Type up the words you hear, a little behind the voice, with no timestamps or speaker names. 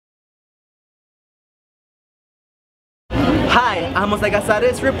Hi, I'm Jose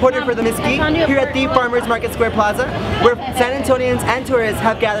Casarez, reporter for the Mesquite, here at the Farmers Market Square Plaza, where San Antonians and tourists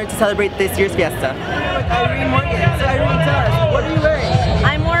have gathered to celebrate this year's fiesta. Irene Morgan. So Irene, tell us, what are you wearing?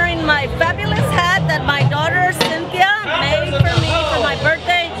 I'm wearing my fabulous hat that my daughter Cynthia made for me for my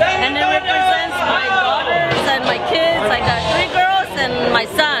birthday, and it represents my daughters and my kids. I got 3 girls and my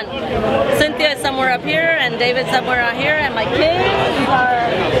son. Cynthia is somewhere up here, and David's somewhere out here, and my kids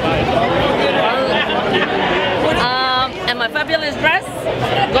and my fabulous dress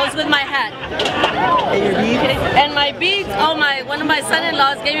goes with my hat. And your beads? And my beads, one of my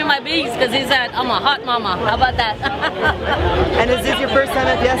son-in-laws gave me my beads because he said, I'm a hot mama. How about that? And is this your first time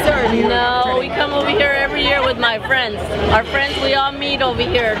at Fiesta, or No, we come over here every year with my friends. Our friends, we all meet over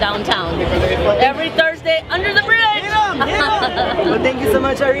here downtown. Every Thursday under the bridge. Well, thank you so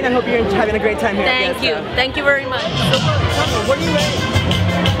much, Irene. I hope you're having a great time here at Thank you. Thank you very much. What are you wearing?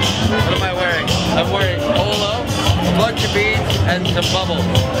 What am I wearing? I'm wearing polo, a bunch of beads, and some bubbles.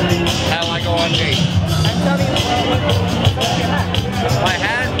 How I go on dates. And tell me, what's your hat? My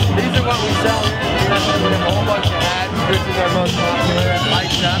hat, these are what we sell here. We have a whole bunch of hats. This is our most popular. It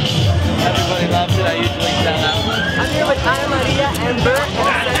lights up. Everybody loves it. I usually sell out. I'm here with Ana Maria and Bert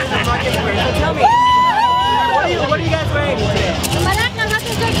at the San Market Square. So tell me, what are you guys wearing today? Maracas,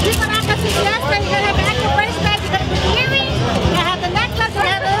 nothing good. Two maracas in Fiesta. You're gonna have an extra bracelet. You're gonna put the earrings. You're gonna have the necklace. You're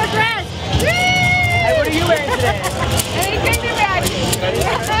gonna have a little dress. And what are you wearing today?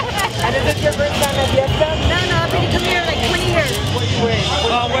 And is this your first time at Fiesta? No, I've been coming here like 20 years. What are you wearing?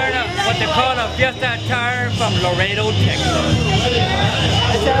 Well, I'm wearing what they call a Fiesta attire from Laredo, Texas.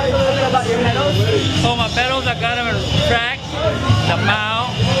 And tell us a little bit about your medals. Oh, my medals, I got them in track, the mile,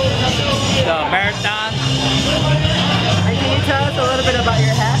 the marathon. And can you tell us a little bit about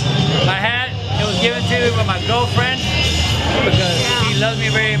your hat? My hat, it was given to me by my girlfriend because she loves me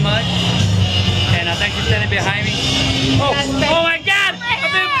very much. And I think she's standing behind me. Oh my God!